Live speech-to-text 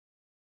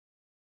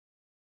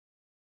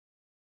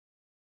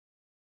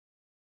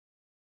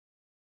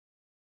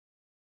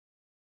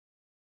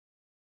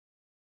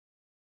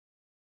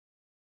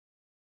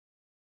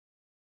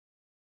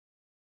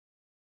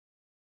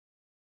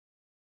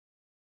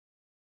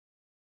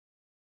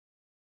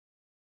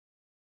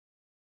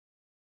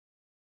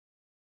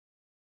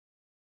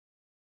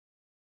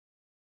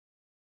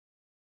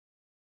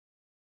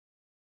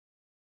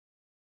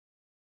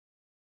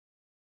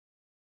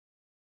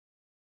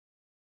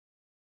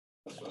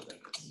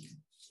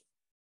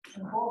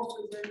And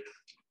Hall physics.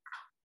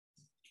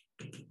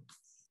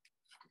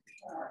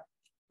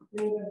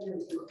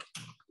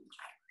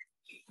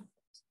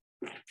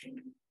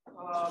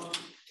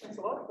 Thanks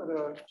a lot for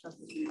the chance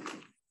to speak.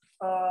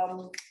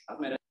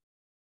 Ahmed.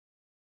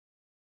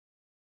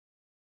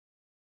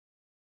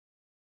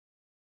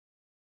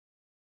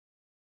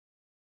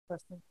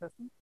 Testing.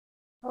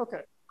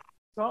 Okay.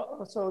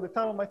 So the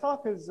title of my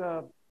talk is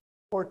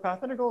chord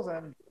path integrals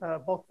and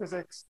bulk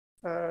physics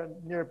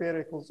near beta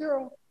equals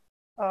 0.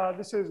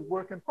 This is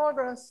work in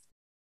progress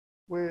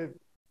with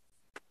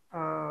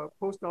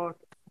postdoc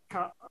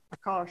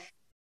Akash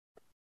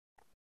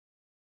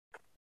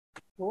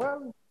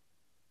Goel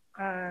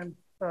and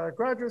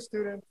graduate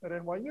student at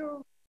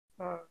NYU,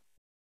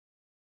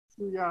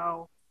 Shu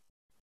Yao,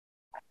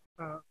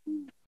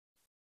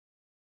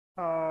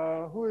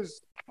 who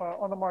is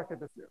on the market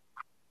this year.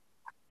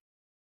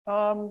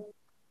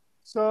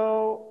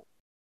 So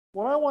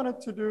what I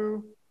wanted to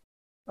do,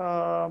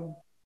 I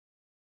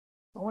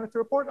wanted to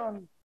report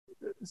on,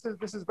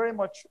 this is very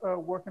much a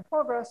work in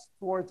progress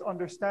towards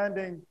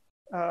understanding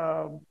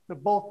the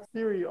bulk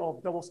theory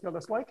of double scale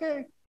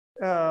SYK.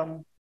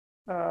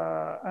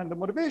 And the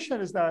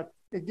motivation is that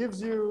it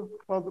gives you,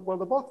 well,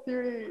 the bulk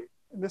theory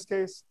in this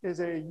case is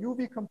a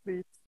UV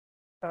complete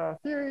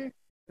theory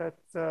that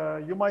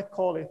you might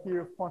call a theory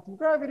of quantum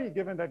gravity,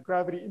 given that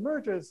gravity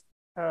emerges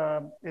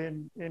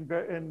in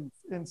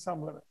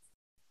some limit.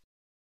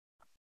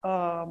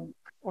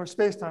 Or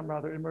space-time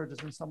rather emerges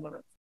in some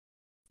limit.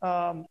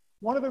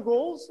 One of the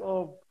goals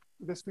of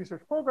this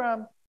research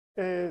program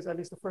is, at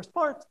least the first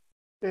part,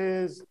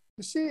 is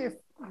to see if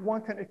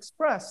one can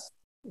express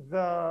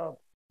the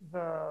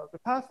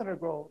path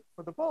integral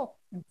for the bulk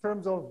in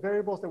terms of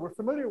variables that we're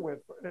familiar with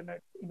in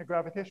a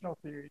gravitational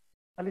theory,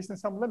 at least in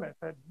some limit,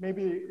 that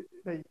maybe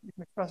you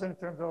can express it in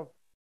terms of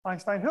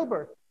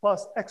Einstein-Hilbert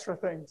plus extra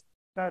things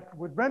that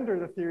would render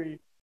the theory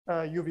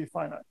UV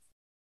finite.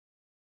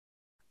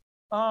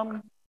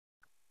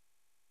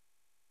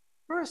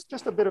 First,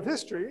 just a bit of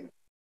history.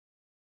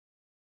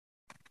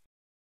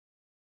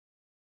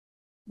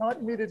 Not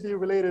immediately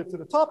related to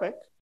the topic.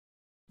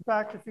 In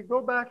fact, if you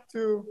go back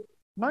to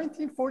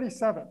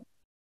 1947,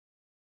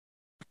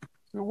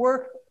 the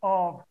work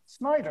of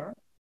Snyder,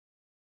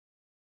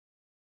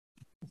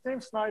 the same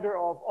Snyder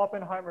of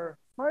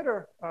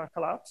Oppenheimer-Snyder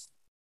collapse,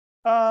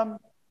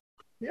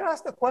 he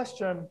asked the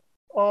question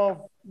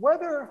of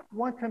whether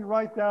one can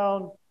write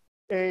down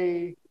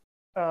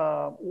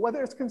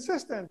whether it's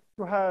consistent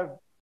to have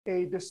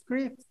a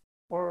discrete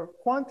or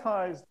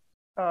quantized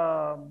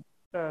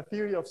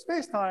theory of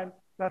space-time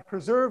that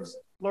preserves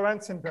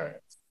Lorentz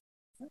invariance.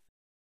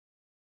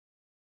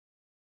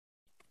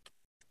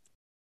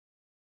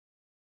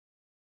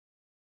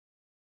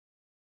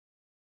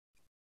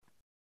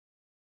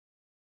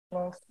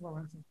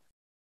 Lorentz.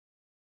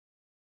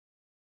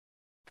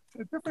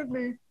 So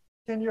differently,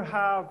 can you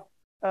have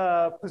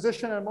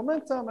position and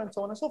momentum and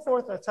so on and so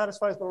forth that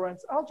satisfies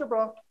Lorentz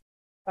algebra,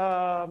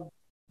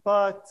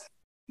 but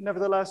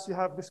nevertheless you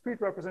have discrete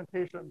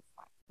representation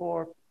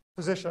for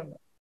position,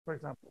 for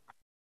example.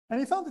 And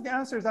he found that the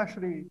answer is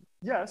actually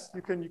yes,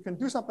 you can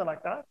do something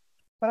like that,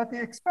 but at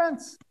the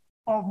expense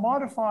of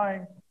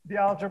modifying the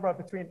algebra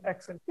between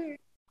x and p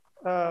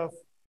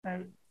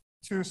and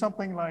to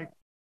something like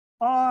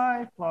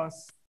I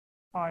plus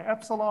I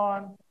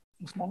epsilon,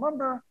 a small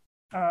number,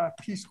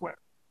 p squared.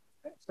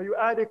 Okay? So you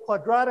add a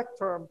quadratic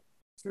term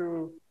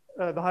to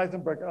the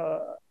Heisenberg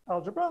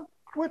algebra,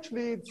 which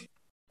leads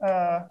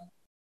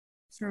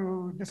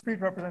to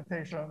discrete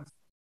representations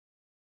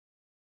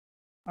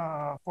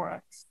for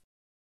x.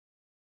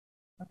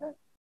 Okay.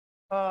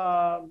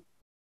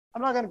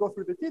 I'm not going to go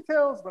through the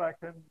details, but I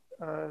can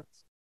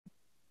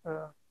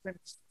send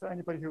to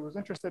anybody who was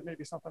interested,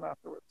 maybe something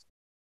afterwards.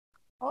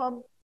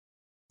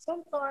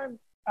 Sometime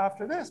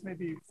after this,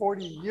 maybe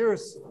 40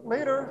 years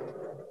later,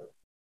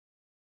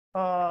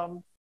 right,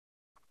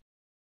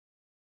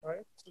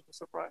 it's a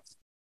surprise.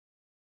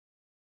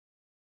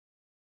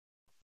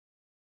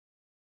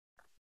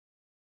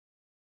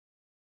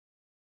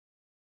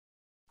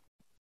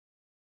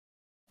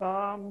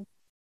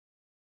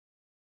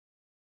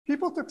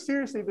 People took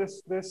seriously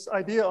this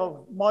idea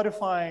of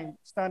modifying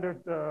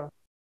standard sort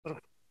of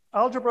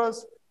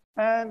algebras,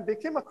 and they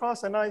came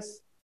across a nice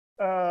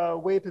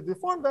way to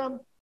deform them,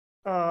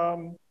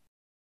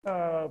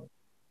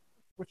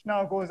 which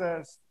now goes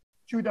as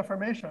Q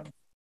deformation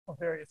of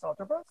various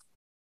algebras.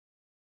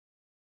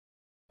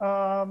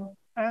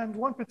 And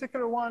one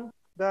particular one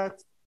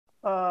that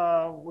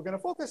we're going to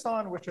focus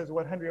on, which is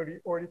what Henry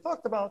already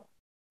talked about,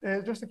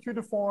 is just a Q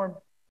deform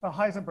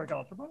Heisenberg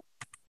algebra.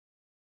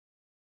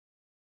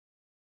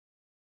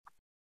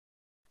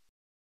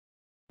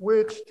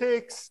 Which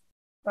takes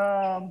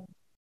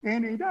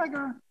any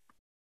dagger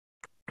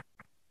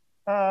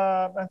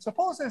and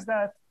supposes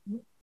that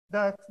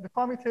the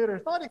commutator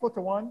is not equal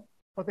to 1,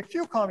 but the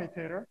Q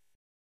commutator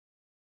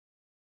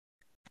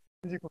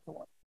is equal to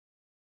 1.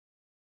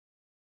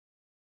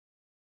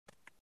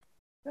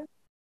 Okay.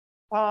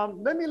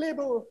 Let me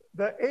label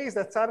the A's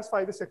that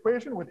satisfy this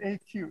equation with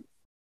AQ.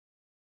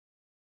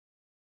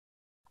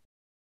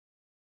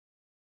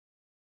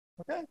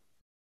 Okay?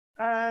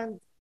 And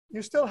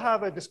you still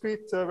have a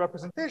discrete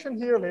representation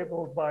here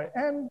labeled by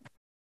n.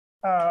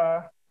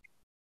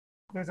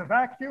 There's a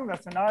vacuum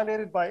that's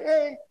annihilated by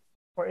A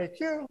or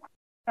AQ.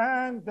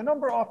 And the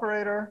number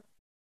operator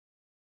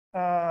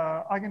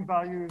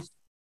eigenvalues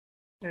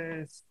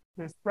is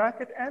this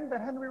bracket n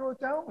that Henry wrote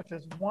down, which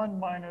is 1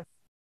 minus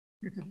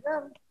q to the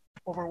m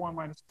over 1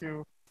 minus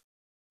q.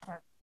 Right.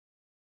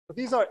 So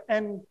these are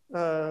n,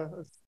 I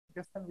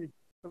guess Henry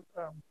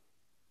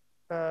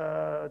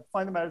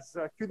define them as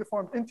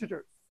q-deformed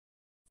integers.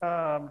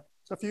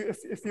 So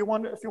if you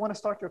want to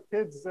start your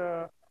kids,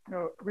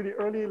 really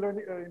early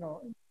learning,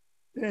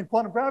 in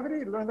quantum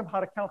gravity, learn them how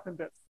to count in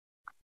this.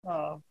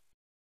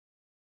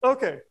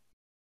 Okay.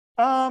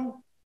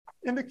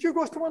 In the q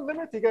goes to 1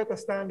 limit, you get the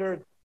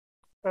standard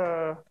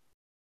Heisenberg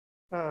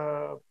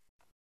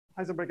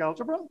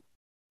algebra.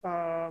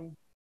 A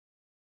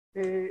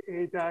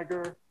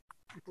dagger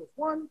equals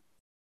 1.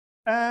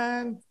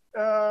 And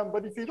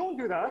but if you don't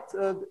do that,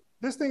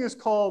 this thing is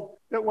called,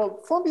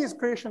 well, from these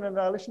creation and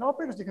annihilation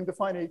operators, you can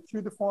define a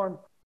q-deformed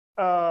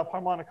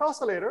harmonic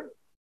oscillator.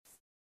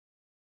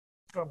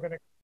 So I'm going to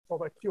call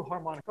that q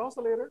harmonic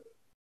oscillator.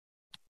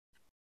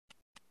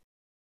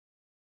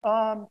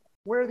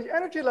 Where the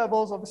energy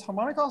levels of this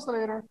harmonic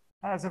oscillator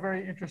has a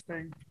very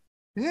interesting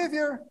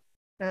behavior.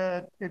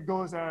 It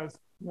goes as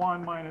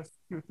 1 minus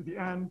q to the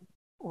n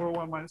over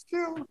 1 minus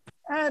q.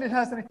 And it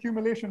has an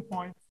accumulation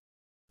point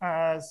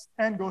as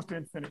n goes to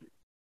infinity.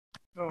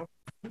 So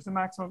there's a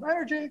maximum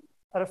energy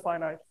at a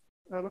finite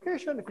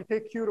location. If you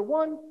take q to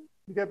 1,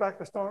 you get back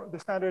the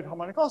standard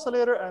harmonic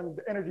oscillator, and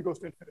the energy goes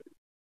to infinity.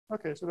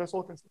 Okay, so that's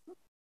all consistent.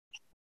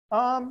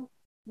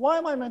 Why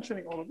am I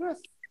mentioning all of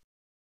this?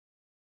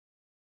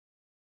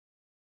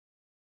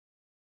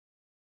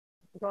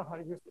 I forgot how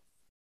to use this.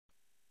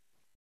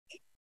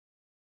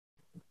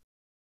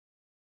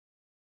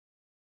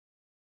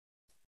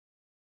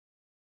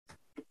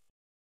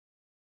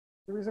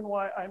 The reason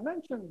why I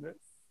mentioned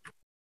this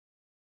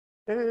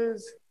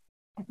is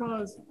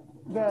because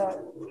the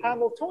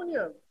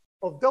Hamiltonian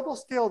of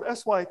double-scaled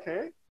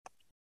SYK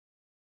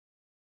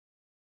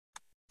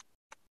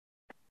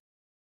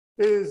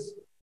is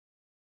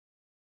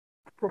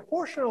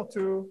proportional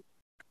to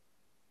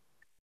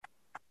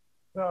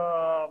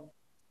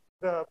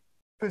the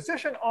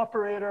position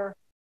operator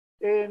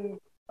in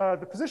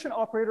the position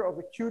operator of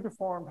the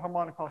q-deformed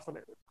harmonic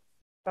oscillator.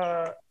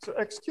 So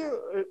xq,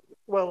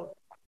 well,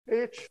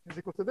 h is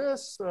equal to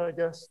this, I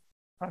guess,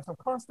 times some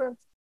constant.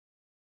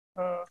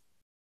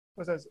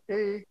 Was as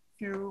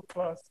AQ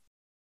plus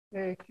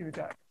AQ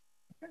dagger.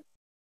 Okay.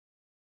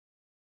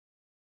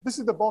 This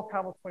is the bulk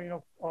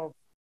Hamiltonian of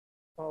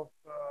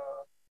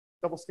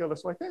double scale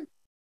SYK.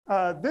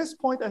 This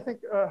point, I think,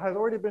 has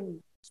already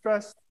been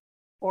stressed,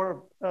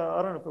 or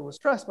I don't know if it was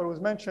stressed, but it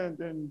was mentioned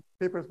in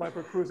papers by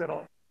Cruz et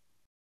al.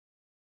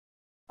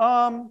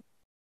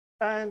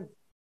 And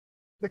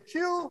the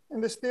Q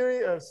in this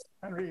theory, as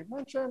Henry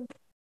mentioned,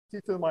 T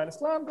to the minus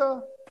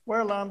lambda,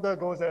 where lambda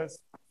goes as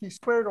T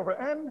squared over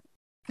N.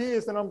 P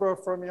is the number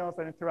of fermions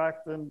that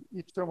interact in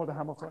each term of the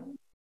Hamiltonian.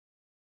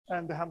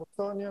 And the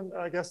Hamiltonian,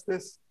 I guess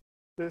this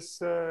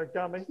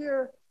gamma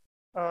here,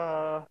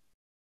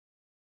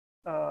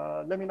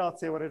 let me not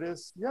say what it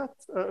is yet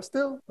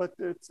still, but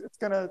it's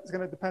gonna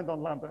depend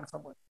on lambda in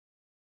some way.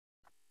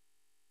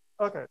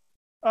 Okay.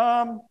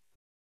 So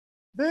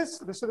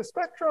the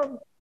spectrum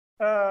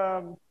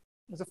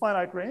is a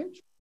finite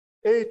range.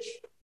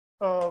 H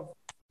of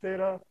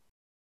theta,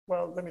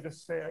 well, let me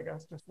just say, I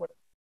guess, just what.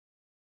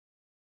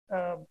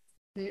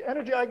 The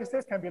energy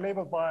eigenstates can be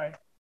labeled by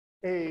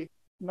an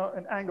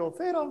angle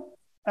theta,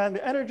 and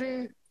the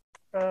energy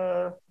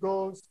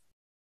goes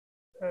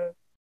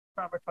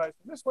parameterized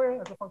in this way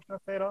as a function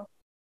of theta.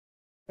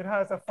 It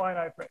has a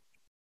finite range.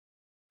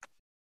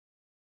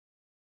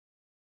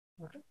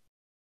 Okay.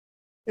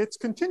 It's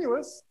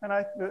continuous,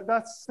 and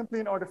that's simply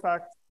an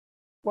artifact.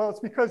 Well, it's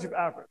because you've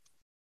averaged.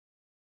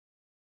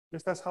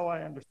 Yes, that's how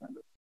I understand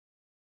it.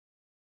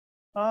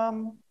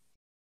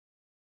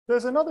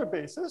 There's another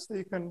basis that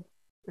you can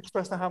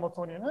express the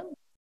Hamiltonian in,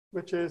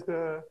 which is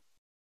the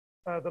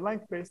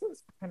length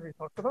basis Henry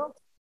talked about.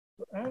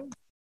 So N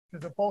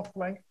is a bulk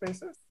length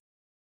basis.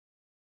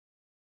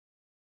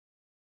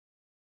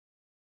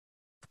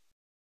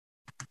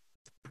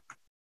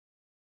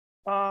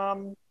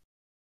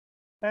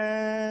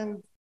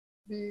 And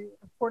the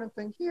important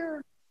thing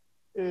here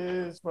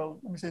is,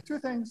 well, let me say two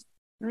things.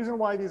 The reason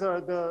why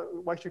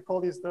why you call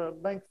these the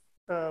length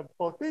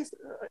bulk base,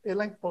 a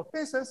length bulk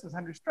basis, as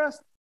Henry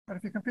stressed. And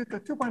if you compute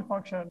the 2-point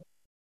function,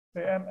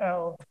 the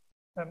ML,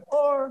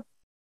 MR,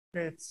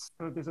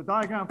 so there's a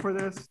diagram for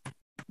this.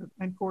 There's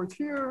n chords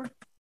here,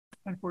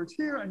 and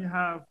you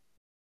have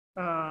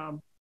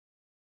the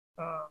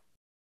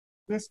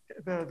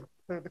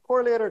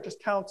correlator just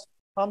counts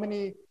how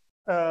many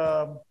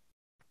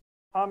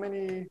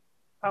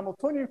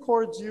Hamiltonian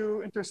chords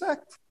you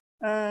intersect,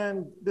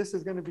 and this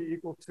is going to be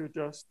equal to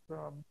just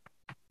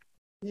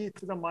e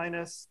to the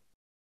minus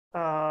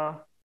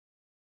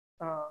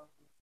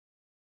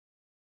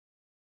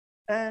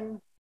n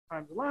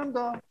times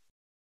lambda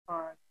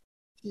times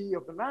T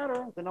of the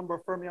matter, the number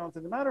of fermions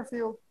in the matter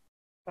field,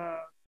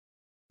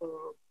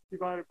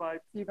 divided by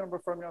P, the number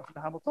of fermions in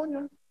the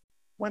Hamiltonian.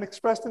 When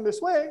expressed in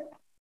this way,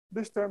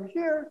 this term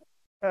here,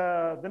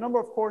 the number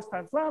of cores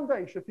times lambda,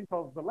 you should think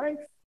of the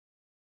length.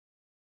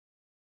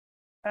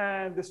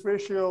 And this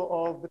ratio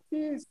of the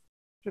P's,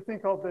 you should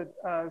think of it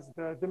as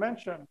the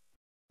dimension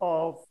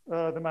of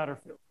the matter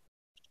field.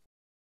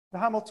 The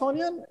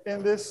Hamiltonian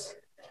in this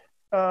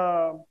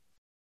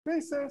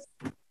basis,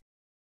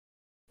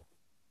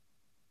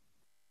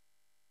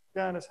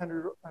 again, as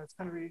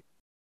Henry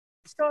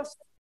discussed,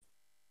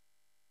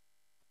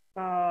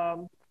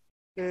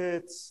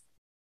 it's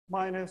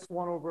minus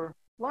 1 over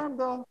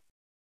lambda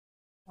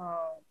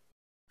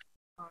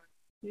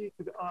e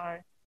to the I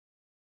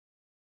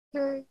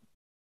k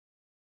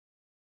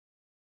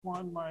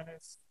 1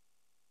 minus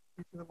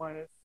e to the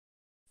minus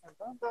n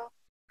lambda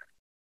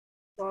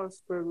plus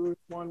square root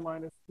 1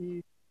 minus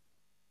e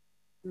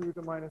to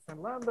the minus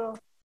n lambda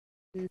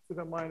e to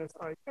the minus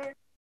I k.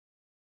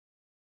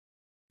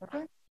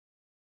 Okay,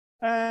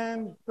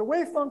 and the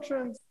wave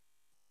functions,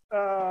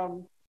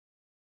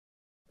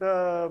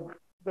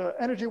 the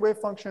energy wave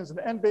functions in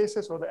the n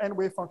basis or the n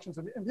wave functions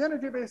in the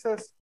energy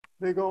basis,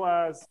 they go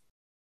as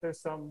there's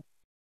some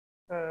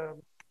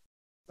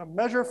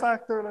measure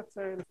factor, let's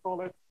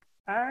call it,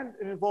 and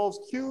it involves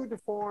Q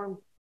deformed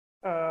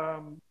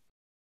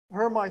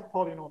Hermite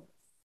polynomials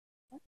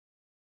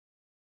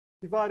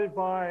divided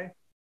by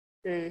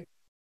a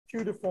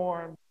Q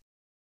deformed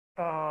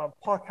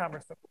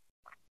Pockhammer symbol.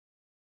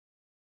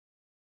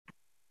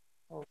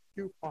 Or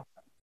Q Pockhammer.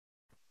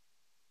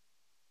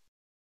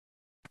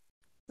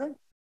 Okay.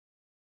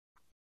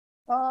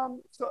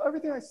 So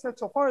everything I said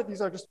so far,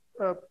 these are just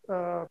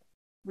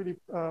really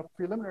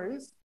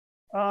preliminaries.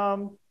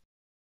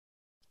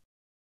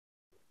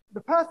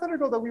 The path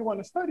integral that we want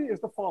to study is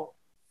the following.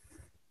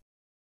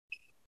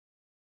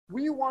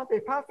 We want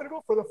a path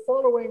integral for the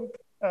following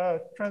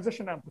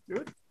transition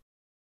amplitude.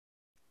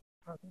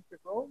 Path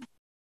integral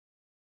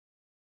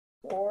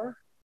for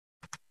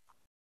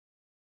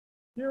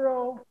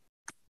 0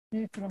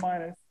 e to the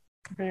minus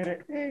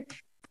beta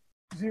h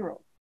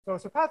 0. So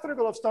it's a path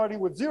integral of starting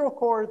with 0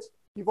 chords,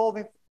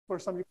 evolving for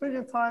some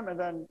Euclidean time, and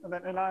then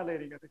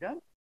annihilating it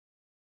again.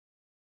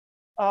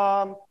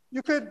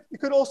 You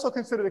could also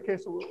consider the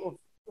case of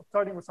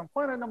starting with some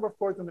finite number of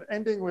chords and then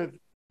ending with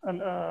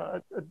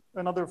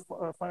another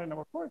finite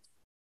number of chords.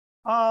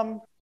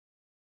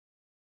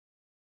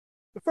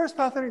 The first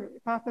path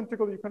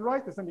integral you can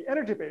write is in the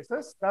energy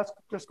basis. That's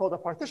just called a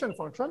partition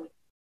function.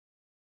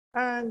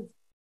 And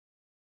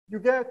you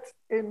get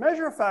a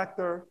measure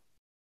factor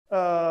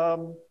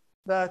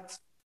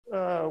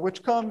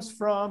which comes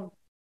from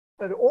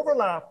the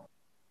overlap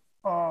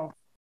of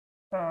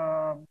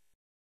the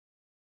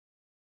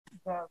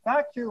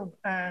vacuum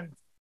and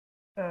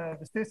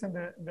the states in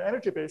the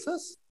energy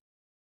basis,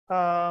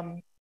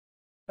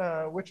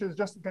 which is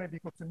just going to be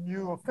equal to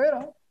mu of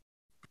theta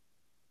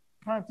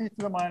times e to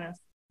the minus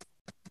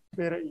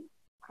beta e.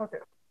 Okay,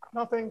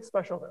 nothing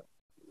special there.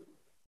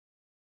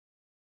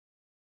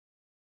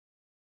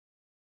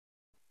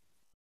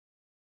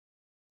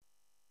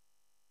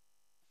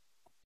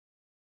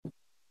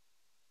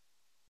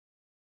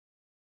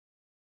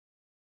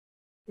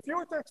 If you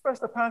were to express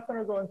the path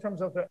integral in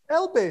terms of the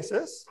L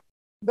basis,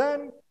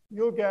 then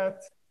you'll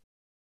get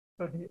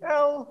the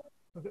L,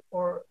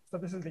 so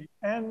this is the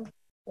N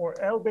or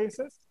L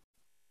basis.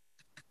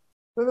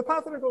 So the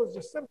path integral is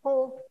just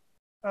simple.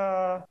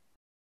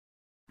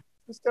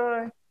 This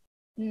guy,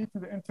 e to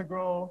the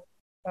integral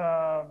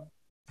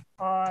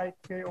I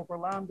k over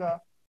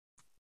lambda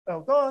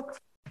L dot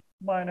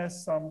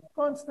minus some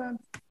constant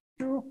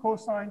 2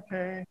 cosine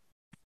k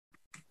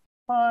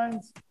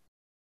times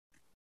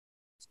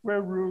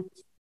square root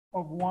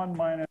of 1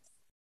 minus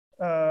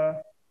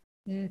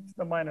e to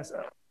the minus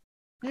L.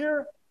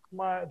 Here,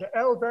 the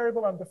L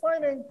variable I'm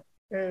defining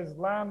is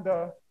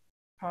lambda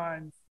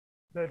times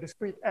the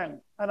discrete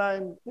n. And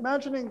I'm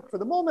imagining for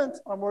the moment,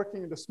 I'm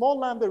working in the small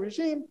lambda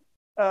regime.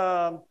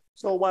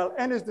 So while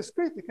n is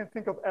discrete, you can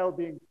think of L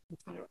being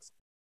continuous.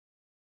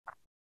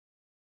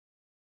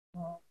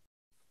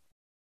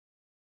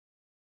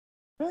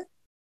 Okay.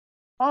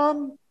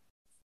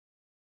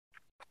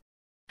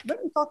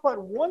 Let me talk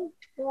about one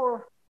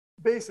more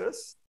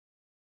basis,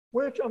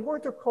 which I'm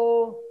going to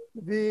call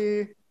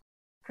the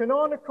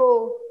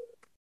canonical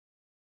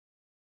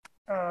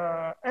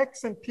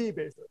X and P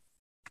basis.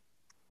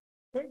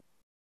 Okay.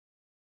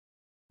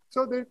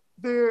 So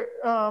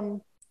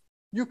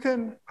you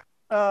can,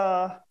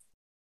 the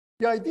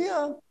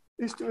idea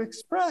is to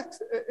express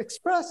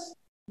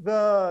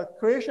the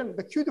creation,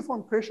 the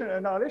Q-deformed creation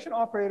and annihilation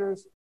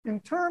operators in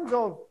terms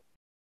of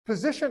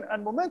position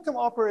and momentum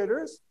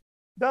operators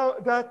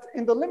that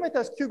in the limit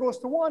as Q goes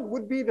to 1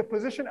 would be the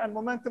position and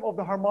momentum of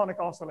the harmonic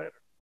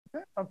oscillator.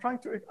 Okay?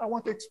 I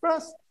want to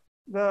express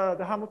the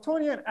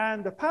Hamiltonian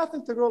and the path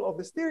integral of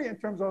this theory in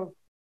terms of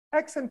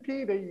X and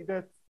P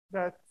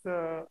that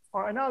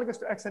are analogous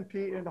to X and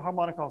P in the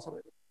harmonic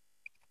oscillator.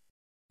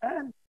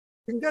 And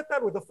you can get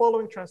that with the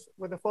following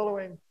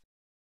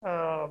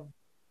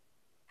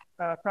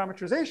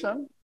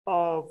parameterization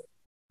of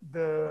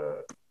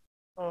these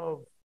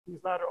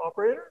ladder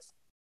operators,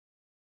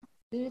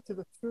 e to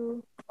the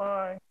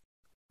 2I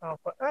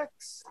alpha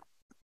x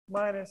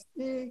minus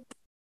e to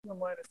the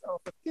minus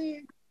alpha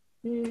t,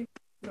 e to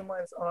the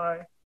minus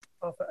I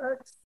alpha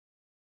x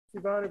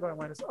divided by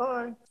minus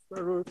I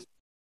square root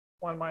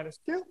 1 minus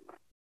q.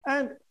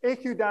 And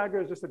AQ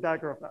dagger is just a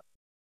dagger of that.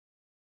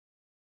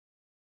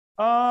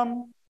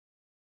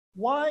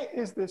 Why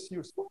is this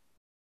useful?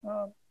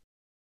 The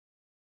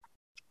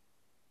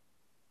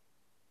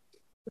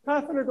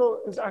path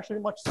integral is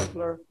actually much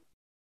simpler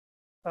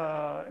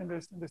in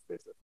this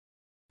basis.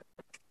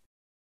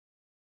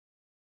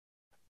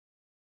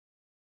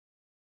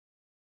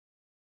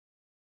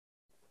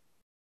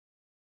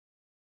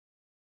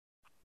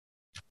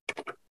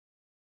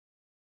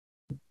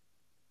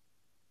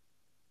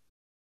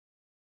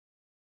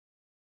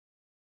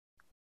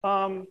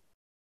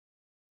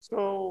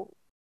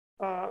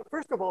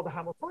 First of all, the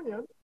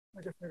Hamiltonian,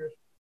 I guess maybe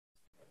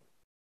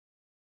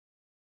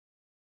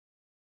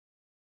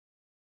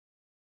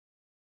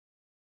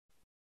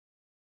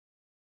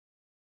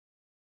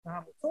the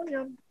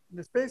Hamiltonian in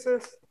this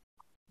basis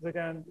is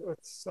again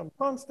it's some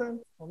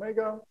constant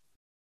omega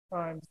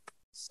times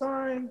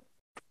sine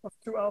of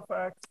 2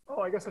 alpha x.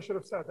 Oh, I guess I should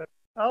have said that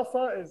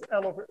alpha is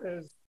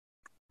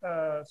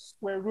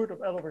square root of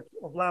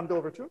lambda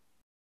over 2.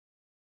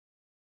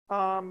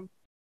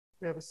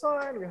 We have a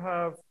sine, we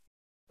have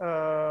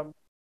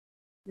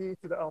e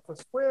to the alpha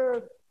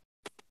squared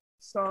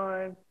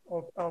sine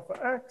of alpha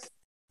x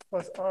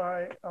plus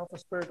I alpha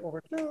squared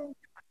over 2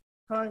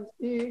 times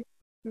e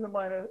to the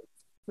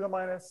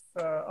minus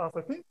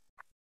alpha p.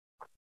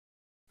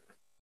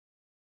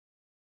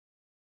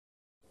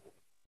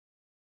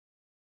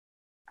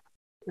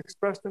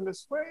 Expressed in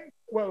this way,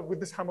 well, with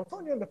this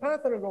Hamiltonian, the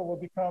path integral will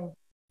become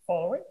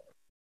following.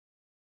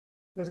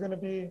 There's going to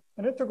be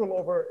an integral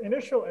over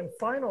initial and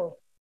final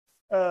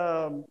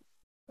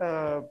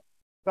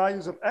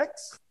values of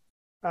x,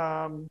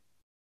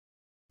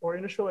 or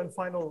initial and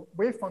final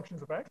wave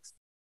functions of x.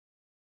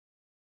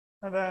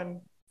 And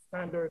then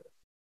standard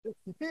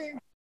FTP,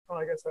 oh,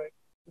 I guess I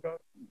forgot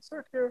to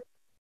insert here.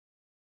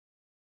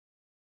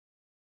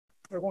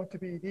 They're going to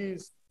be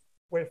these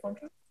wave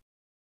functions,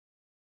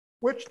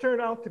 which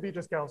turn out to be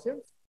just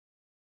Gaussians.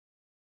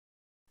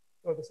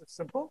 So this is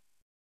simple.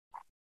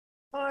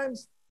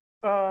 Times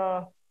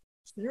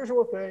it's the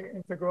usual thing,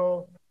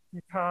 integral d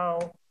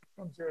tau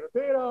from 0 to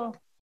beta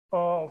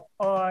of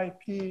I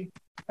p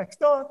x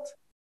dot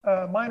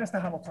minus the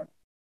Hamiltonian.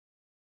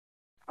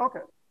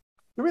 Okay.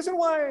 The reason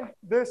why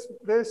this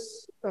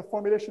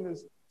formulation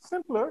is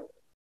simpler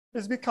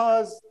is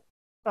because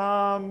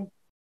you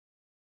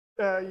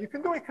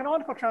can do a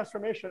canonical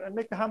transformation and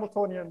make the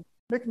Hamiltonian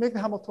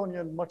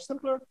much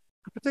simpler.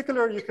 In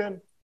particular, you can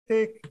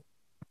take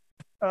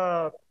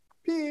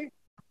p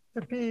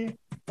to p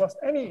plus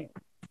any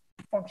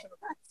function of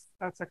x.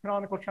 That's a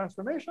canonical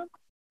transformation.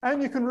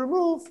 And you can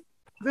remove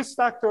this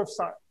factor of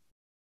psi.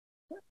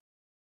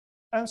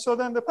 And so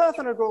then the path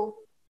integral,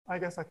 I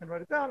guess I can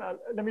write it down.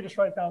 Let me just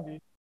write down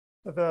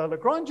the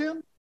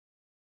Lagrangian.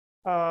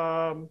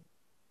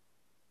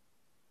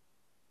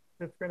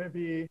 It's going to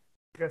be,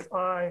 I guess,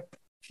 I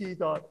p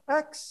dot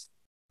x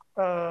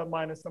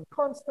minus some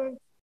constant.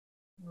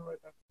 I'll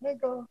write that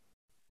omega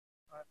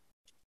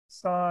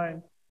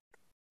sine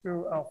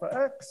 2 alpha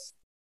x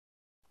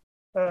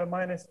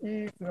minus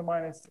e to the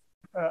minus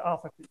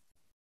alpha t.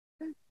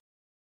 Okay.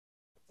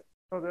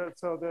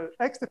 So the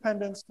x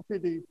dependence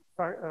completely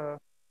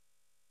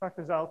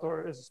factors out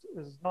or is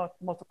not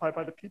multiplied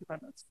by the p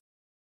dependence.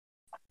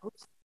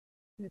 Oops.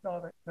 P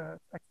dot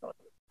x dot.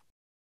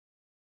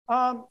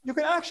 You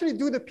can actually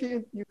do the p.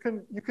 You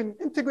can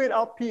integrate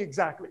out p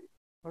exactly.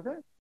 Okay.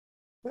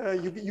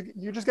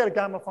 You just get a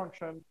gamma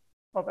function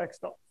of x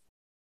dot.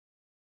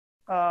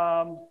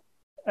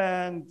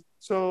 And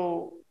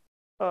so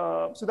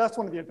that's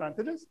one of the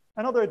advantages.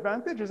 Another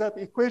advantage is that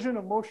the equation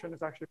of motion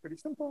is actually pretty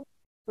simple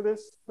for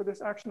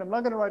this action. I'm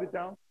not going to write it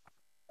down.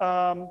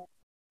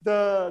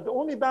 The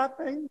only bad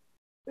thing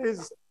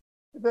is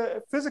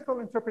the physical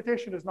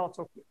interpretation is not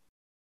so clear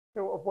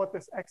of what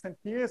this x and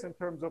p is in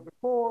terms of the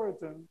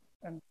chords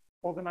and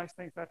all the nice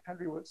things that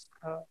Henry was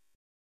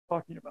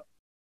talking about.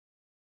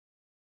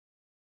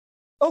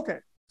 Okay,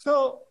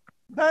 so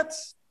that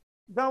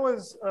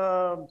was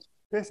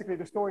basically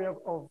the story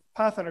of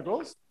path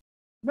integrals.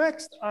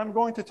 Next, I'm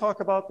going to talk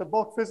about the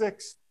bulk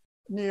physics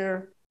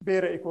near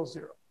beta equals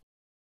 0.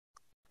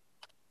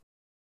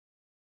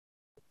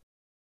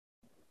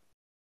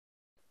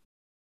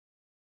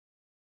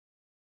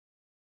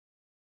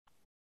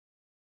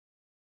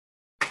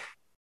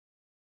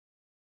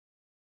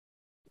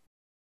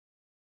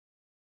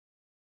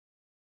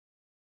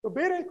 So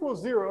beta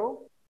equals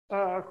 0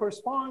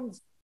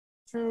 corresponds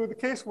to the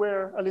case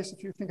where, at least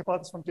if you think about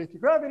this from JT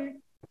gravity,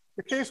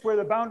 the case where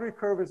the boundary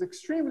curve is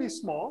extremely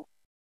small.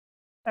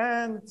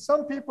 And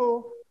some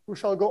people who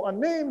shall go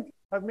unnamed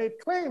have made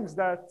claims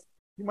that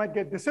you might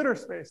get de Sitter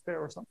space there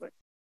or something.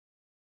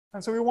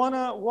 And so we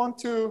want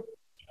to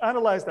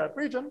analyze that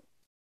region.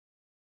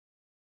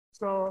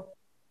 So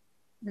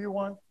we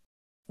want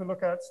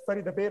to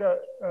study the beta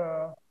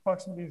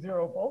approximately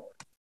 0 bulk.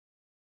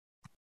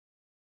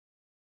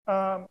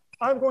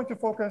 I'm going to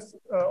focus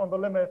on the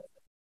limit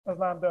as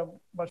lambda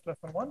much less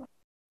than 1.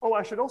 Oh,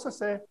 I should also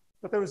say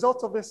that the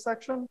results of this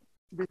section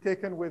should be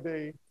taken with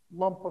a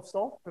lump of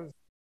salt, because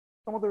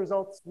some of the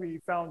results we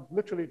found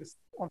literally just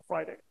on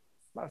Friday,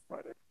 last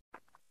Friday.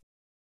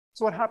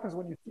 So what happens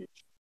when you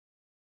teach?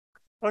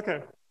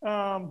 Okay.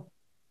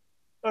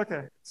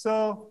 Okay.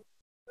 So,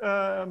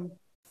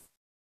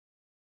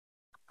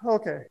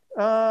 okay.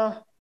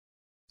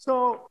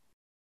 So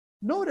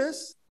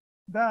notice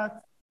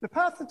that the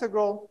path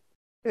integral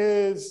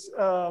is,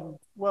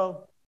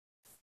 well,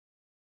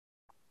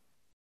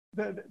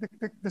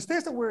 the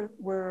states that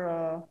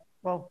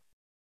well,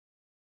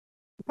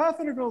 the path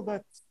integral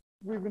that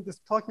we've been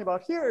just talking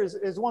about here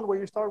is one where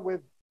you start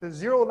with the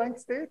 0 length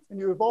state and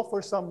you evolve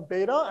for some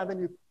beta, and then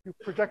you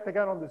project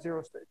again on the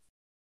 0 state.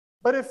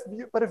 But if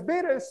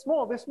beta is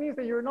small, this means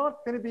that you're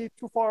not going to be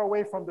too far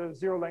away from the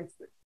 0 length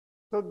state.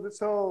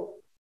 So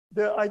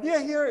the idea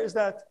here is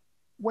that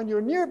when you're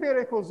near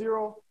beta equals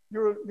 0,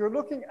 you're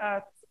looking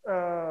at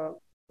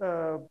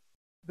the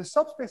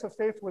subspace of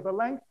states where the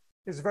length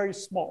is very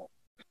small.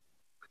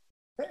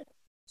 Okay,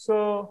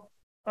 so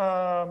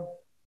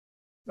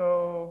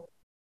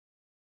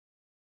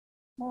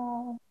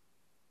small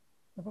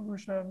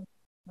evolution.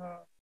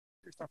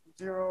 We start from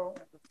 0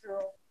 and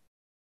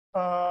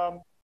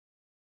 0.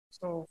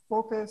 So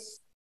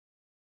focus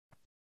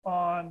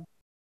on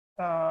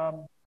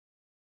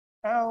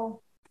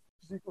L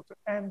is equal to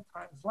n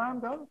times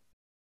lambda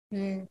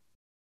being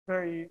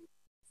very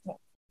small.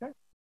 Okay.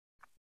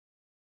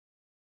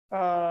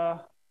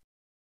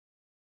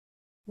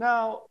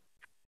 Now,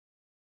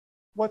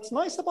 what's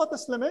nice about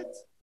this limit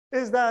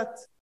is that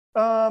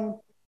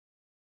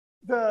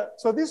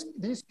so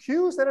these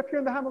Q's that appear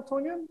in the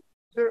Hamiltonian,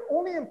 they're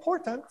only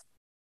important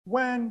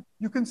when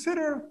you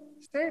consider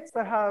states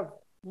that have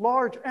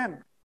large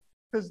n.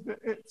 Because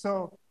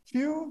so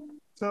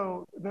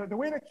the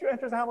way that Q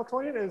enters the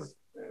Hamiltonian is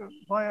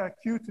via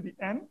Q to the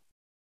n.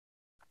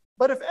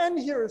 But if n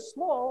here is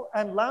small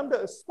and lambda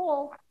is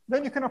small,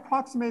 then you can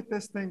approximate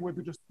this thing with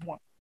just 1.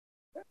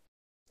 Okay?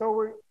 So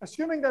we're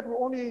assuming that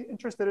we're only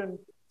interested in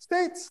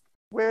states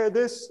where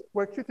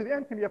Q to the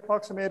n can be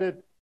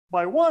approximated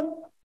by 1.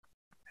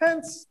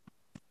 Hence,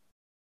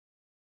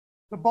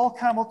 the bulk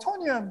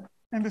Hamiltonian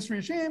in this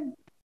regime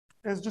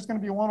is just going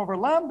to be 1 over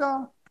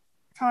lambda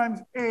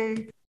times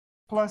A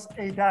plus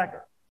A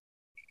dagger,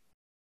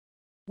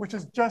 which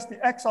is just the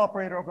X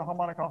operator of the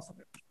harmonic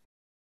oscillator.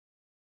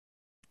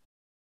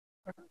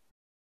 Okay.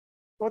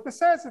 So what this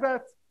says is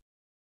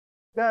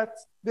that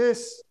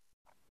this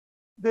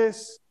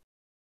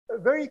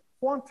very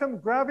quantum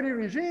gravity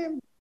regime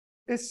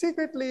is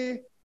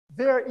secretly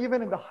there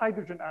even in the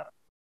hydrogen atom.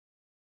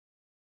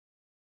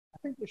 I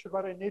think they should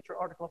write a Nature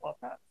article about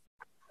that.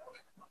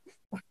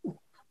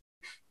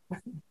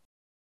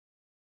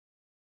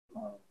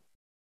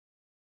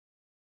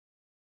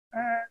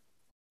 And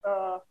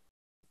the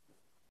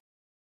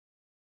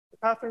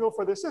path integral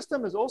for this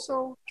system is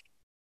also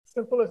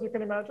simple as you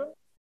can imagine.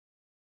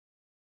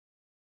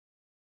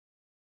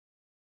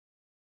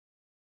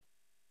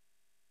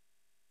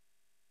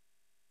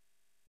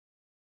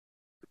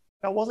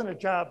 That wasn't a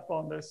jab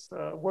on this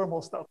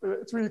wormhole stuff.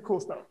 It's really cool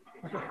stuff.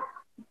 Okay.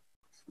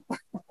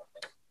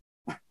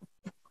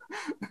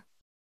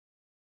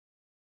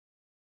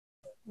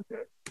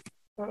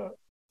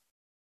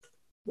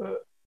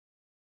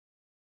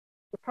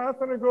 The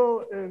path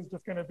integral is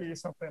just going to be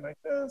something like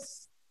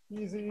this,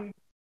 easy.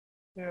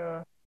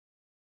 Yeah.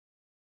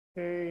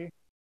 K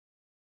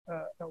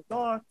L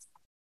dot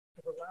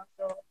over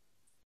lambda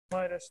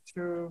minus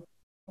 2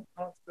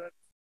 constant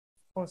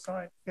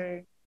cosine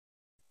K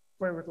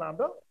squared root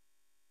lambda,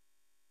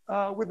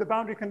 with the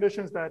boundary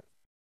conditions that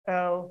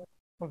L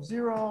of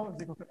 0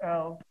 is equal to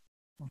L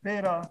of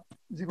beta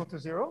is equal to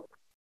 0.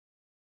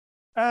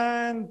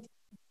 And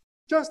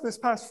just this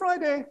past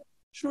Friday,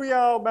 Shu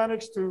Yao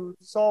managed to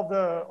solve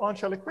the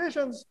on-shell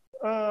equations,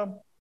 the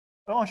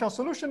on-shell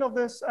solution of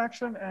this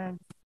action, and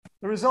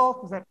the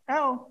result is that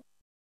L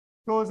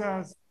goes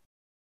as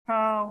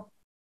tau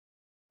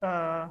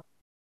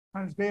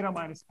times beta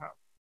minus tau.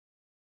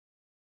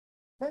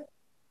 Okay.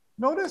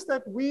 Notice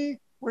that we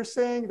were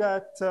saying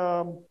that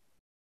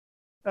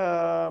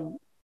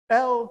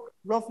L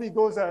roughly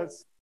goes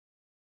as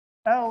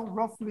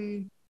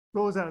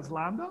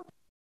lambda,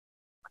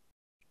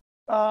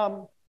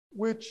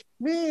 which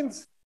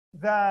means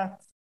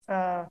that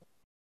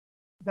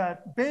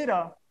that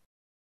beta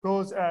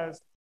goes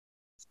as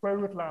square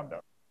root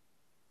lambda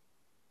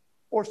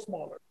or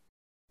smaller.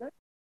 Okay?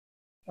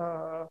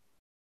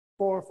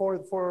 For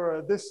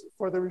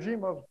the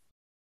regime of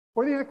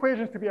these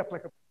equations to be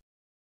applicable.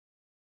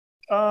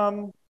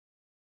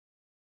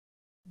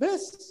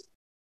 This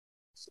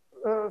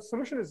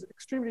solution is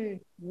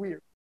extremely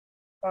weird.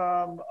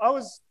 I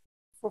was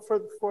for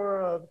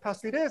the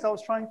past few days I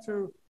was trying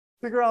to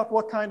figure out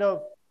what kind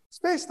of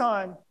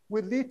space-time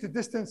would lead to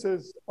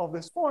distances of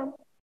this form.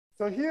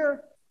 So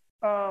here,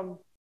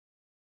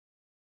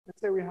 let's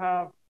say we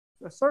have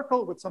a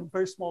circle with some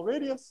very small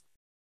radius.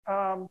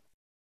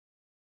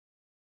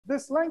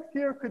 This length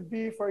here could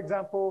be, for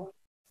example,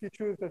 if you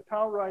choose the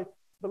tau right,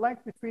 the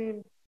length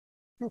between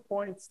 2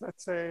 points,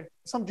 let's say,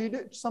 some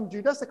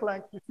geodesic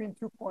length between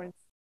 2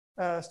 points,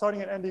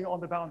 starting and ending on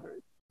the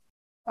boundary.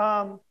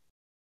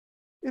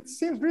 It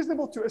seems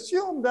reasonable to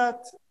assume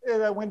that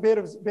when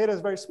beta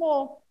is very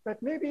small,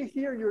 that maybe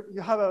here you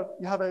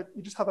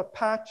just have a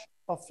patch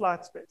of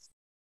flat space.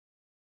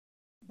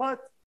 But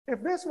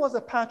if this was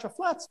a patch of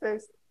flat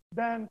space,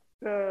 then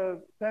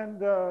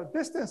the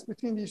distance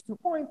between these 2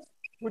 points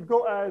would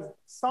go as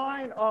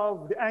sine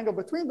of the angle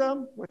between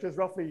them, which is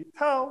roughly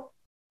tau,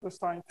 the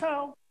sine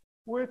tau,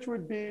 which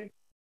would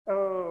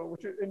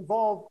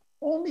involve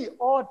only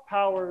odd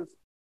powers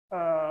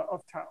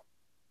of tau,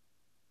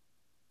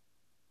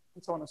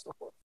 and so on and so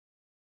forth.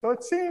 So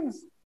it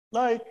seems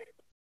like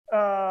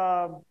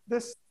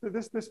this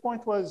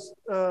point was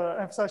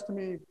emphasized to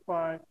me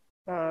by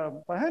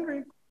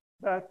Henry,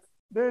 that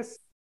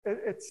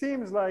it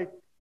seems like,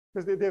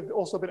 because they've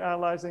also been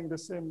analyzing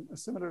this in a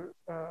similar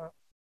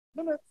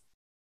limits,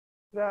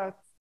 that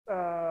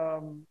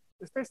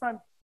the spacetime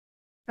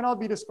cannot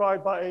be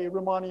described by a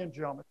Riemannian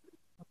geometry,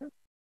 okay?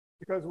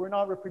 Because we're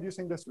not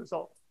reproducing this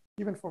result,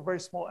 even for very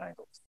small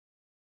angles.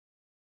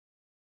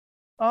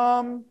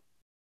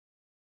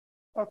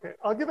 Okay,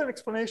 I'll give an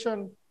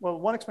explanation, well,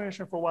 one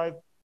explanation for why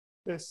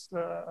this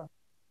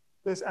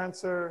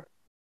answer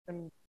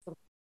and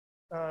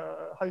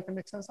how you can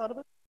make sense out of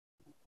it.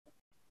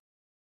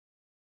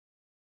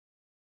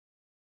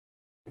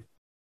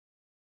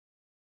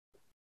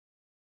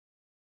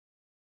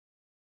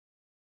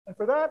 And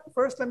for that,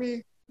 first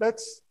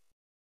let's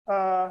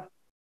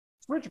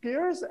switch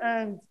gears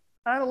and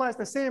analyze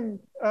the same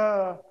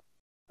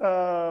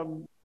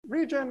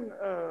region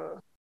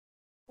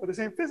or the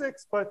same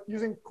physics, but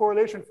using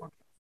correlation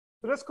functions.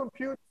 So let's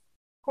compute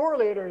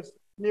correlators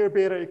near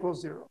beta equals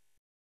 0.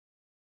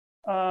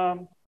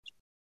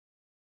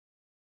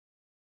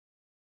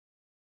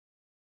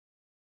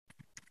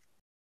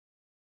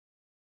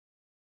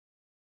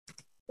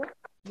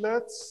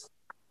 Let's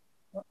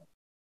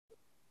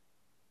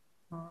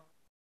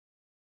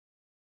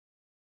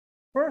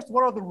first,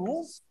 what are the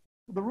rules?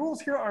 The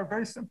rules here are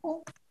very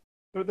simple.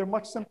 They're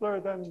much simpler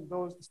than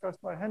those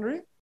discussed by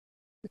Henry,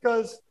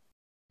 because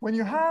when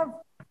you have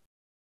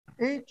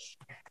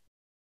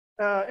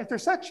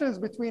intersections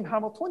between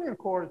Hamiltonian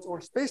chords or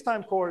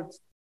spacetime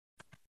chords,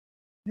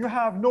 you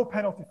have no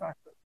penalty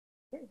factor.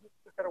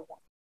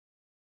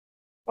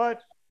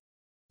 But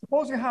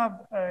suppose you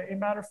have a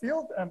matter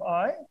field,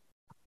 MI,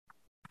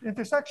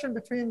 intersection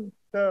between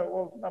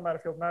well, not matter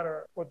field,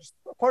 well, just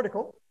a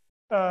particle.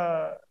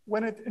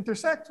 When it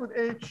intersects with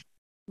H,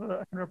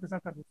 I can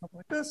represent that with something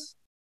like this.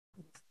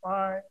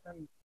 I,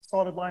 and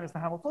solid line is the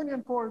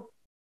Hamiltonian chord.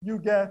 You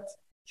get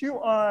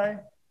Qi,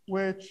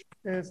 which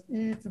is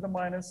e to the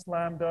minus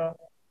lambda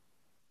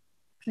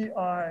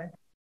pi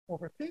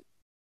over p.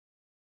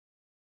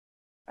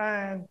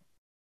 And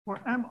for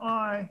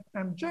Mi,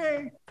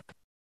 Mj,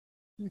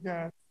 you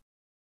get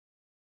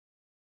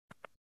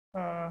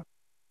Qij,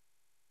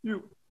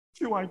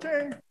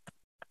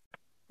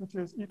 which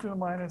is e to the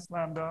minus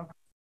lambda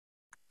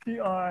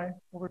pi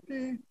over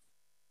p,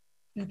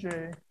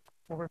 pj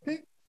over p.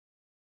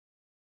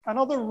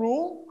 Another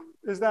rule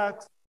is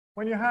that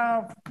when you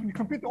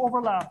compute the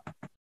overlap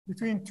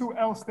between two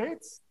L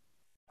states,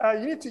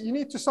 you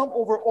need to sum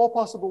over all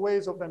possible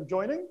ways of them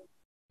joining.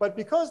 But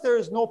because there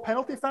is no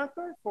penalty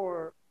factor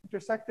for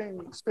intersecting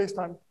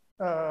spacetime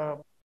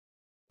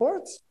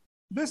chords,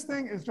 this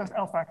thing is just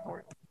L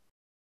factorial.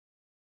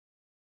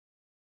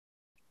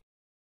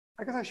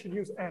 I guess I should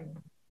use n.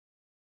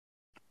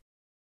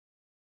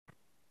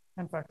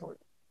 N factorial.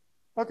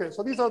 Okay,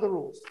 so these are the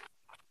rules.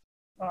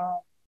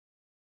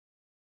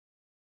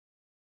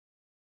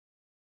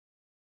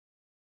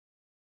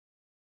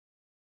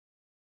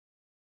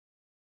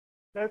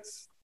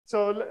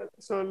 So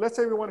let's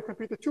say we want to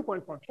compute the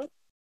 2-point function.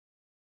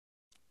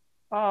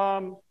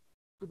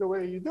 The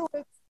way you do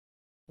it,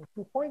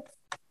 2 points.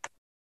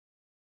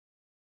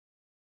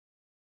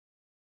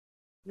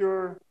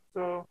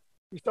 So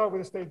we start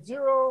with a state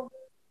 0,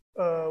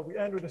 we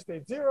end with a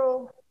state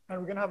 0, and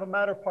we're going to have a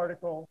matter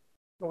particle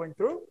going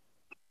through.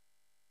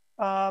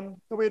 The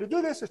way to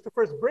do this is to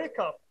first break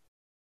up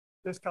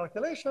this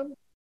calculation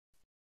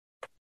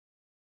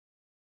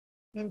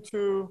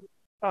into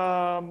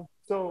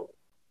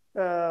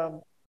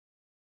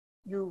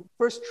you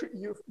first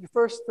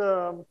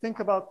think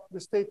about the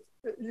state.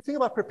 You think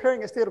about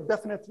preparing a state of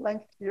definite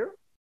length here.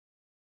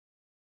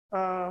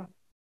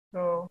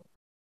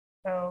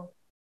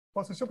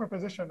 What's a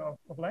superposition of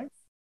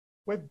length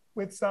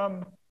with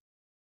some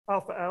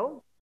alpha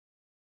L?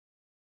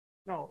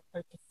 No,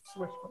 I just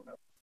switched from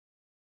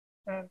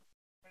that.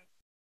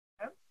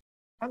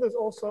 And there's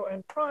also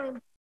n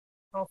prime,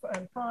 alpha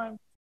n prime,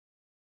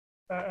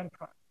 n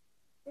prime.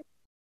 Okay.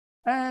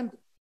 And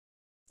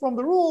from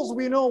the rules,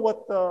 we know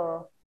what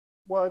the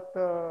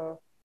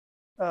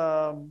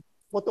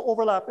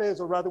overlap is,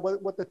 or rather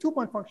what the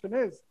 2-point function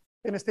is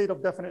in a state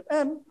of definite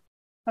n.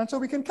 And so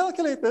we can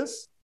calculate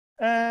this,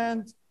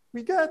 and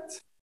we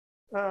get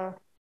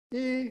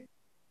e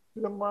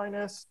to the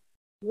minus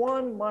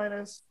 1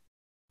 minus,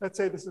 let's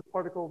say this is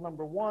particle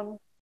number 1,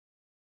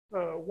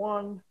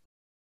 1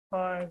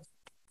 times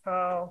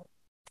tau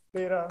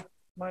beta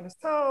minus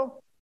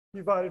tau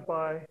divided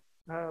by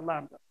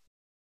lambda.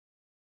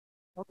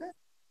 Okay.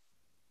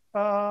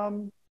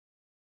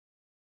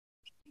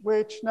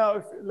 Which now,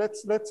 if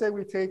let's say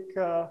we take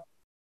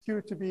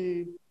q to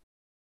be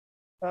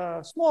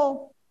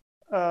small,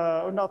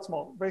 or not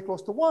small, very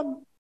close to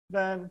 1,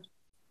 then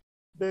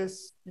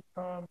this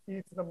becomes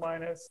e to the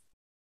minus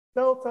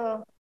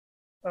delta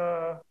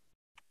tau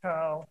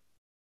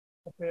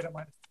of beta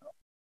minus tau.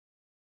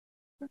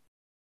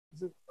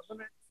 This is the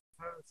limit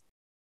as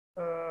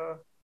I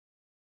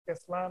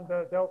guess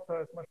lambda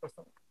delta is much less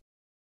than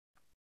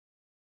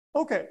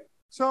 1. Okay,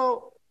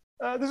 so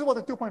this is what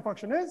the two-point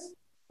function is.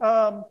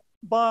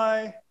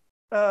 By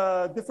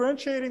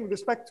differentiating with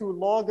respect to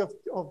log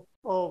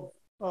of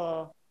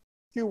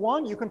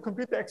q1, you can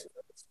compute the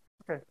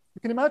okay.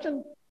 You can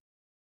imagine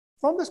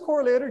from this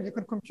correlator, you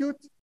can compute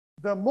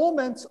the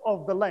moments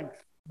of the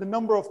length, the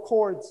number of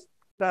chords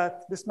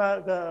that this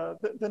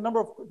the number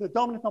of the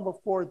dominant number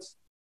of chords.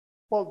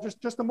 Well,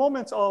 just the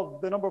moments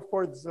of the number of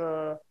chords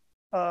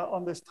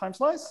on this time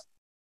slice.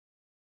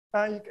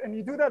 And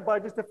you do that by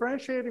just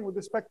differentiating with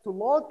respect to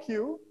log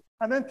q,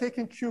 and then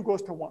taking q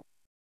goes to 1.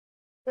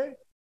 Okay?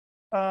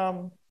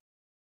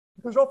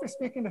 Because roughly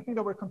speaking, the thing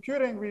that we're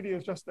computing really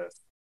is just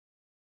this.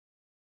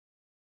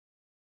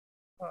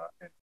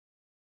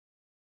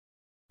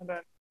 And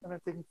then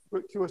taking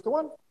q goes to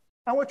 1.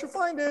 And what you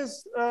find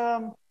is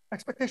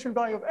expectation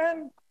value of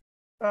n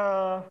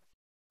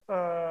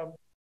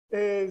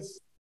is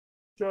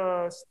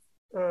just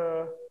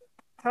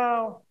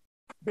tau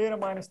beta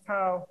minus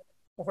tau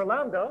over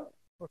lambda,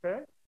 okay?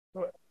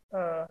 So,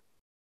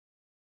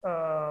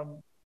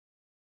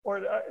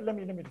 let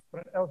me just put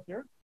an L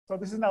here. So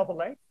this is now the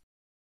length,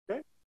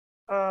 okay?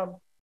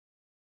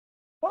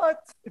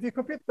 But if you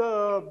compute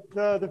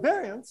the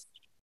variance,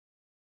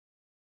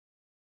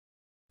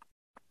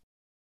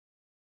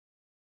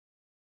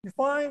 you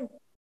find,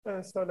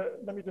 so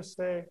let me just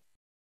say,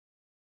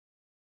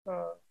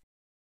 oh,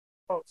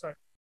 sorry.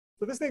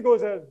 So this thing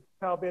goes as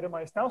tau beta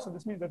minus tau. So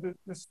this means that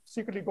this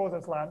secretly goes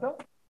as lambda.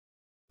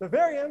 The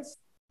variance,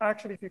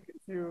 actually, if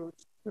you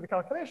do the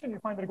calculation, you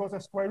find that it goes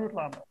as square root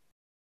lambda.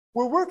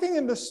 We're working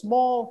in the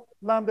small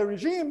lambda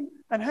regime,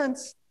 and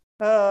hence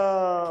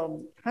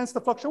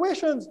the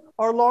fluctuations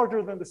are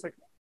larger than the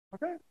sigma.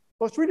 Okay,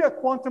 so it's really a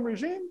quantum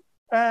regime,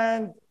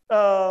 and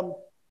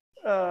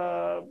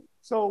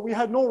so we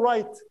had no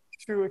right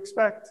to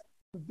expect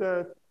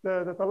that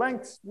the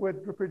lengths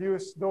would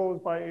reproduce those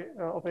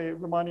of a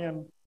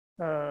Riemannian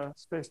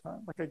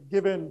spacetime, like a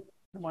given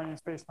Riemannian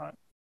spacetime.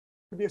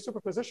 It could be a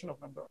superposition of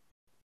them, though.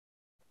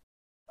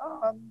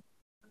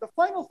 The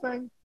final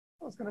thing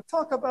I was going to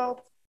talk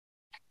about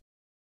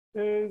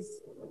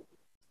is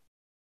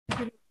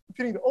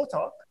computing the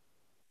OTOC.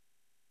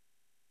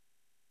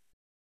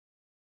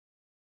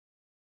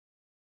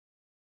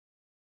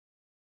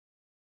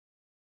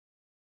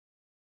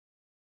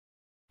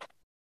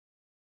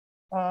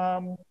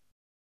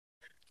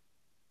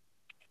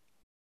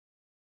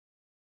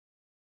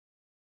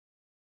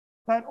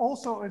 That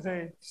also is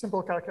a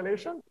simple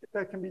calculation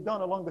that can be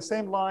done along the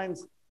same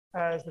lines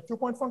as the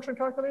two-point function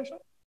calculation.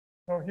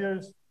 So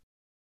here's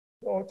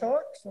the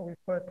OTOC. So we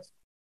put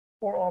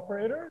 4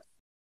 operators,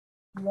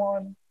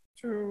 1,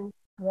 2,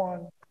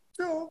 1,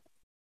 2.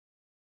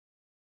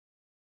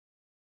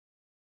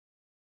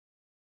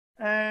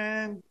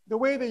 And the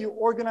way that you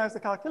organize the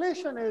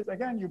calculation is,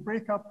 again, you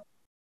break up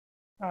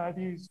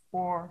these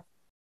 4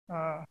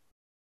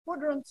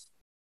 quadrants.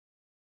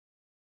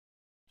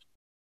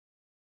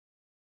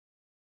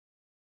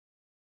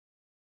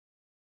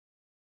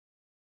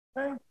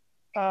 Okay.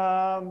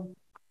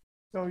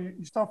 So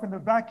you start from the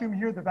vacuum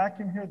here, the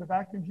vacuum here, the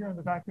vacuum here, and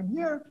the vacuum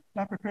here.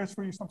 That prepares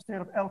for you some state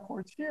of L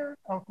chords here,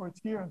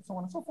 and so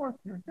on and so forth,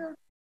 here.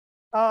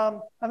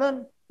 And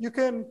then you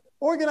can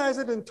organize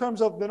it in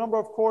terms of the number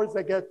of chords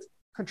that get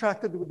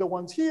contracted with the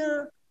ones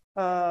here,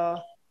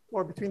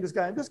 or between this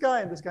guy and this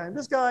guy, and this guy and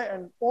this guy,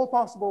 and all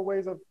possible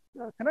ways of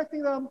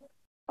connecting them.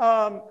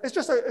 It's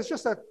just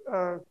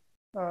a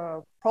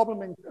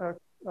problem in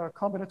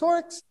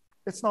combinatorics.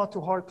 It's not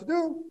too hard to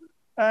do.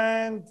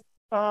 And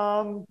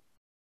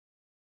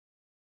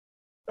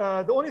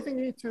the only thing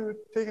you need to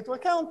take into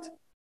account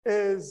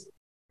is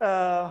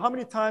how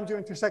many times you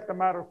intersect the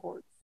matter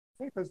chords,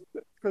 okay?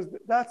 Because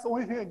that's the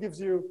only thing that gives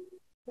you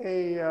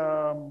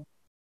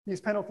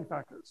these penalty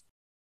factors.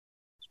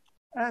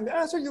 And the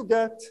answer you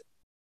get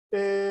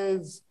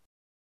is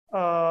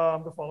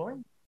the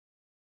following.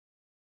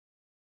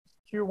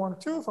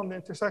 Q12 from the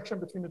intersection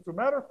between the 2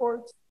 matter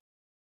chords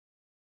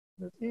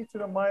is e to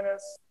the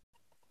minus,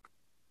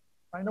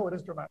 I know it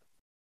is dramatic.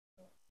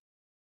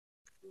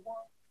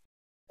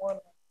 1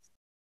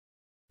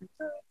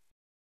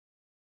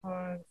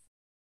 times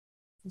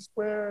t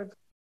squared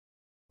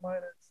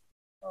minus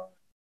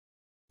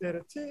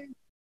theta t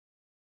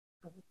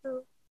over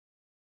 2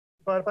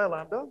 divided by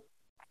lambda.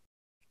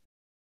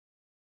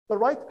 The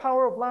right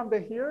power of lambda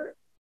here,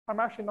 I'm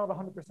actually not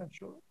 100%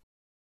 sure.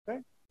 Okay,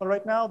 but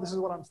right now this is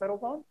what I'm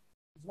settled on.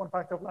 There's one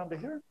factor of lambda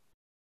here,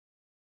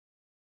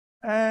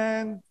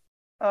 and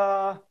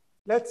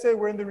let's say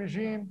we're in the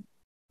regime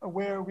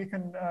where we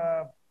can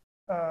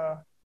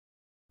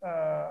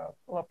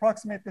we'll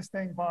approximate this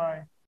thing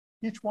by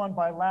each one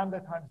by lambda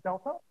times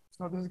delta.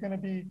 So this is going to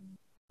be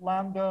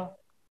lambda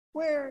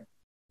squared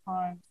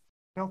times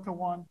delta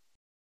 1,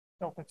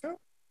 delta 2.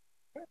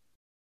 Okay.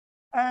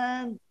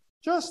 And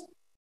just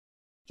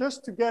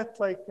to get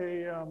like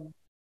a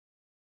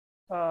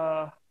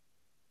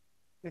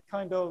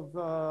kind of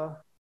a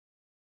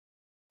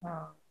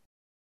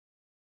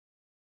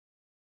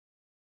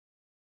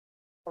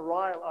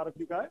rile out of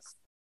you guys,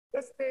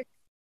 let's take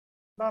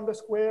lambda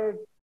squared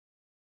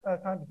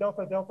times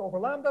delta over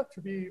lambda to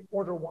be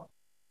order 1.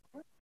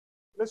 Okay.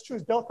 Let's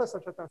choose delta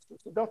such that that's true.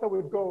 So delta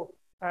would go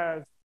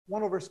as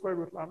 1 over square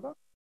root lambda.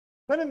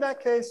 Then in that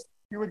case,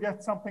 you would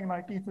get something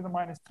like e to the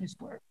minus t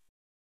squared,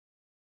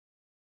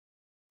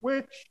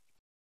 which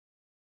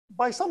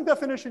by some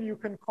definition you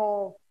can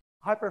call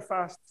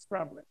hyperfast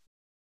scrambling.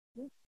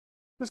 Okay.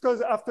 Just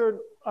because after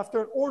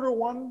an order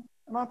 1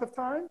 amount of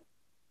time,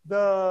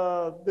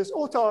 this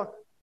OTOC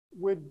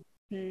would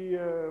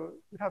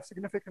have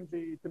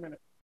significantly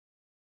diminished.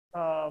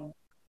 And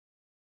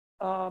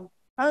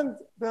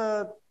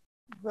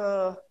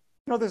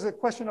there's a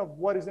question of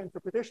what is the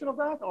interpretation of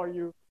that? Are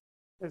you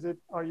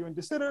in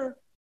de Sitter?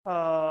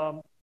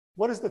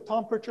 What is the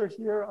temperature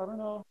here? I don't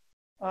know.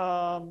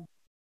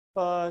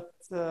 But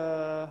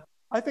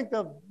I think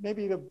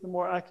maybe the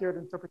more accurate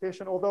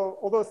interpretation,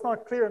 although it's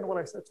not clear in what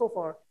I said so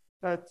far,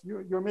 that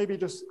you're maybe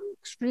just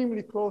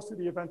extremely close to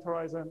the event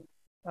horizon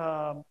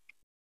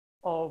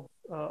of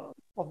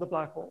the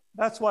black hole.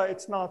 That's why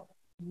it's not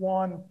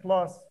 1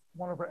 plus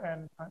 1 over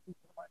n times e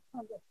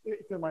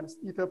to the minus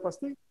eta plus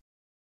t.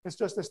 It's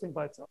just this thing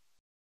by itself.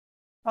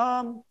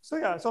 So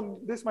yeah,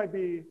 this might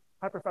be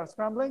hyperfast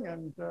scrambling,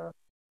 and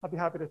I'll be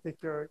happy to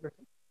take your case.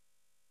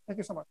 Thank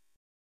you so much.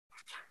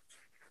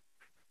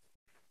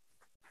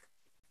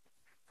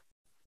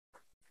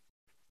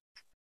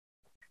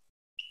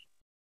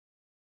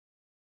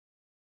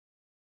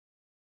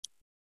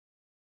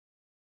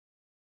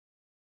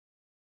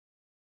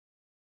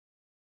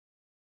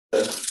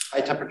 High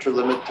temperature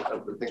limit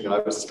of the thing that I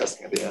was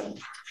discussing at the end.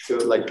 So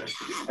like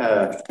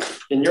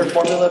in your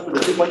formula for the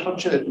 2-point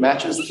function, it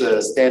matches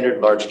the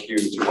standard large Q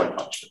 2-point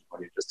function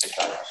when you just take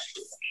that.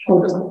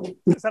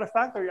 Is that a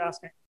fact, or are you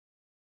asking?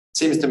 It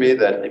seems to me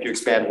that if you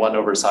expand 1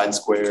 over sine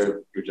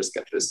squared, you just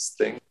get this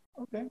thing.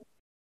 Okay.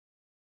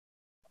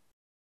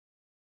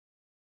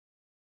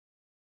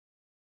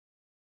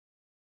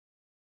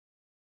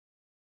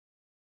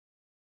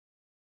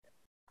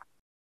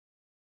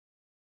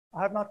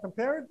 I have not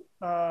compared.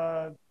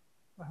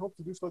 I hope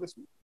to do so this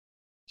week.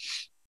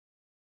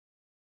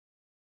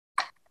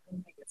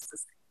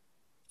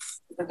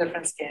 It's a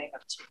different scaling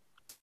of T.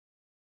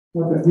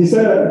 Okay. He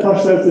said,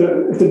 Tosh says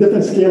it's a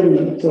different scaling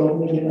limit, so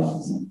maybe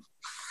not.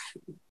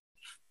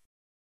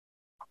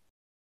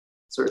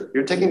 So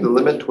you're taking the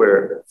limit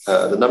where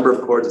the number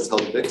of chords is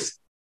held fixed.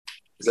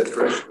 Is that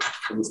correct?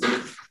 I want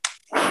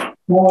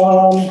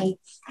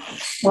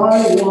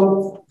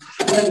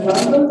n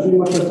lambda to be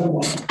much less than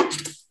 1.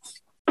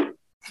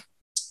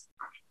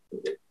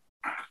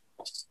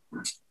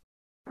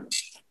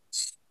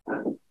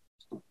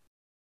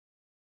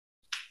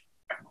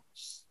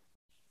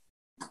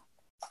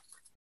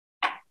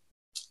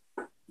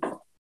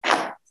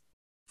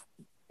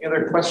 Any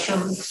other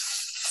questions?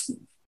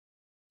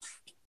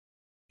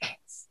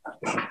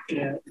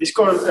 Yeah, these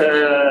core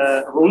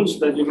rules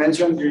that you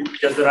mentioned, you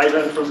just derive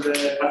them from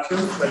the action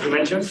that you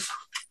mentioned.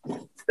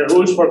 The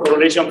rules for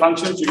correlation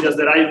functions, you just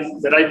derive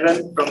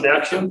them from the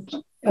action.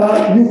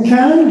 You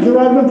can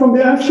derive them from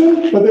the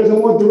action, but there's a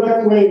more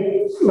direct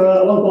way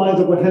along the lines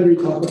of what Henry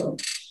talked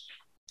about.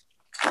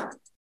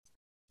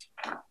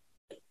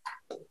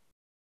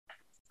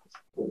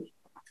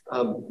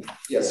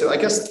 Yeah, so I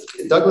guess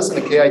Douglas in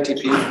the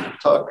KITP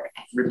talk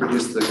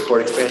reproduced the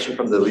chord expansion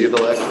from the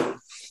Liouville action.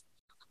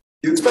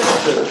 Do you expect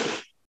to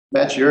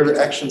match your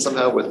action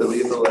somehow with the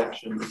Liouville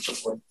action at some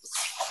point?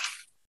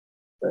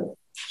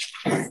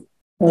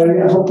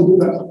 Yeah, I hope to do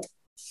that.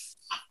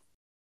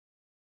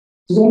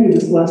 It was only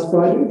this last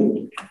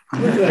Friday.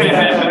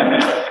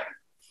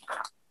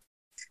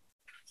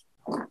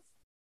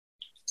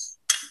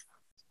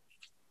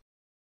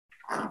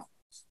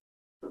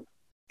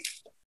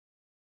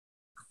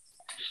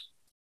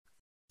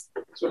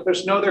 So if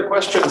there's no other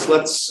questions,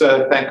 let's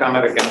thank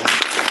Ahmed again.